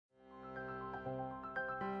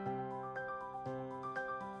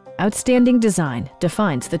Outstanding design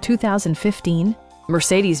defines the 2015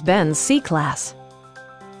 Mercedes-Benz C-Class.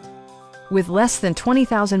 With less than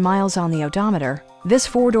 20,000 miles on the odometer, this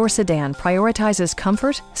four-door sedan prioritizes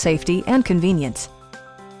comfort, safety, and convenience.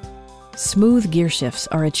 Smooth gear shifts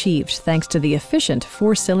are achieved thanks to the efficient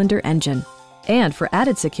four-cylinder engine. And for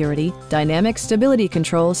added security, dynamic stability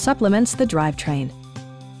control supplements the drivetrain.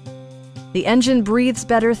 The engine breathes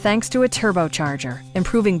better thanks to a turbocharger,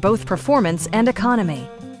 improving both performance and economy.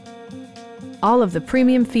 All of the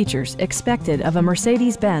premium features expected of a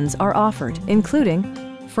Mercedes-Benz are offered,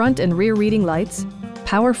 including front and rear reading lights,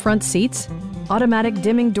 power front seats, automatic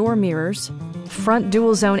dimming door mirrors, front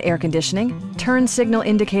dual-zone air conditioning, turn signal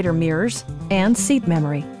indicator mirrors, and seat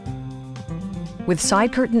memory. With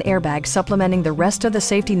side curtain airbags supplementing the rest of the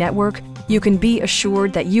safety network, you can be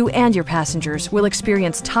assured that you and your passengers will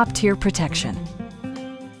experience top-tier protection.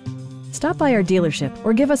 Stop by our dealership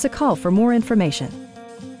or give us a call for more information.